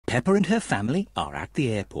Peppa and her family are at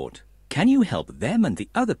the airport. Can you help them and the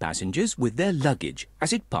other passengers with their luggage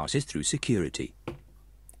as it passes through security?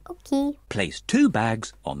 Okay. Place 2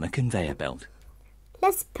 bags on the conveyor belt.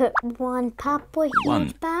 Let's put one purple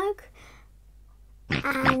huge bag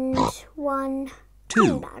and one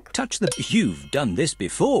 2. bag. Touch the... You've done this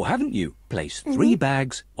before, haven't you? Place 3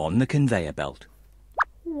 bags on the conveyor belt.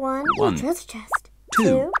 1. Just chest.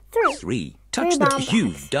 2, 3. 3. Touch the...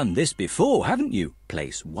 You've done this before, haven't you?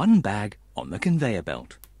 Place 1 bag on the conveyor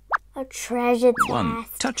belt. A treasure chest. 1.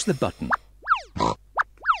 Touch the button.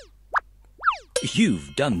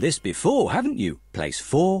 You've done this before, haven't you? Place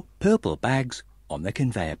 4 purple bags on the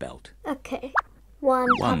conveyor belt. Okay. 1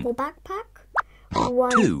 purple backpack.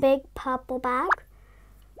 1 2. big purple bag.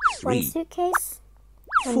 3. 1 suitcase.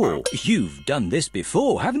 4. You've done this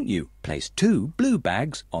before, haven't you? Place 2 blue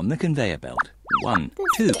bags on the conveyor belt. 1,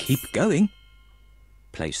 2. Keep going.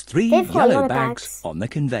 Place 3 yellow bags on the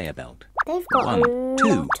conveyor belt. They've got 1, a 2,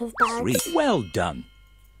 lot of bags. 3. Well done.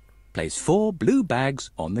 Place 4 blue bags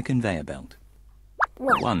on the conveyor belt.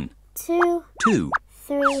 1, 2, 2,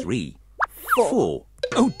 3, 3, 4. 4.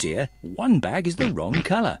 Oh dear, 1 bag is the wrong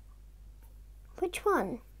colour. Which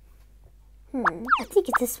one? I think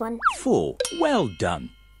it's this one. 4. Well done.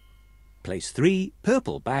 Place 3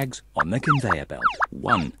 purple bags on the conveyor belt.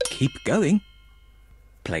 1. Keep going.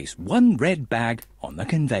 Place 1 red bag on the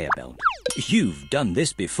conveyor belt. You've done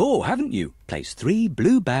this before, haven't you? Place 3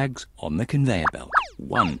 blue bags on the conveyor belt.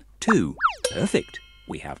 1, 2. Perfect.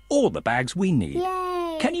 We have all the bags we need.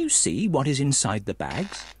 Yay! Can you see what is inside the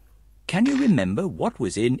bags? Can you remember what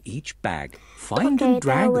was in each bag? Find and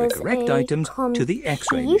drag the correct items to the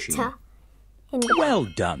X-ray machine. Well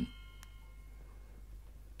done.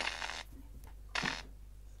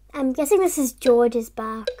 I'm guessing this is George's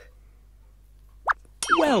bag.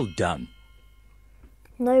 Well done.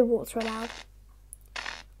 No water allowed.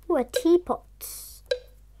 Ooh, a teapot.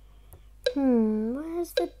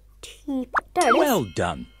 Where's the teapot? There it is. Well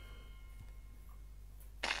done.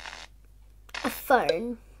 A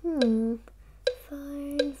phone. Phone.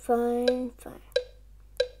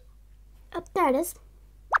 Oh, there it is.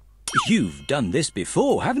 You've done this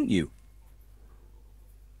before, haven't you?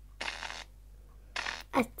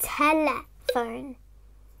 A telephone.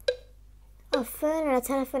 A phone and a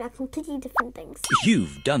telephone are completely different things.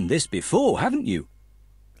 You've done this before, haven't you?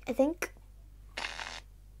 I think.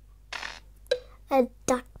 A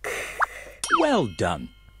duck. Well done.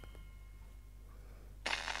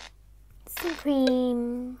 Some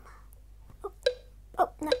cream. Oh,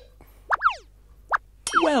 no.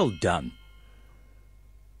 Well done.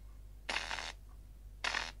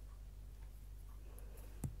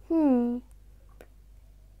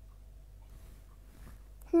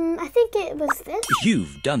 I think it was this.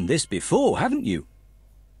 You've done this before, haven't you?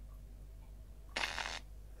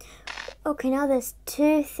 Okay, now there's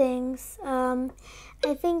 2 things. I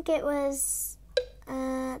think it was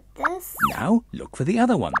this. Now look for the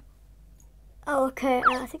other one. Oh, okay.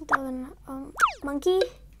 I think that one. Monkey.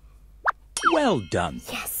 Well done.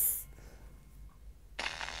 Yes.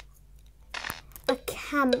 A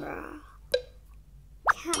camera.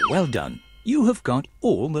 Well done. You have got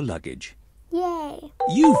all the luggage. Yay.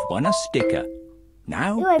 You've won a sticker.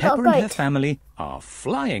 Now Ooh, I got a Peppa and her goat. family are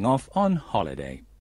flying off on holiday.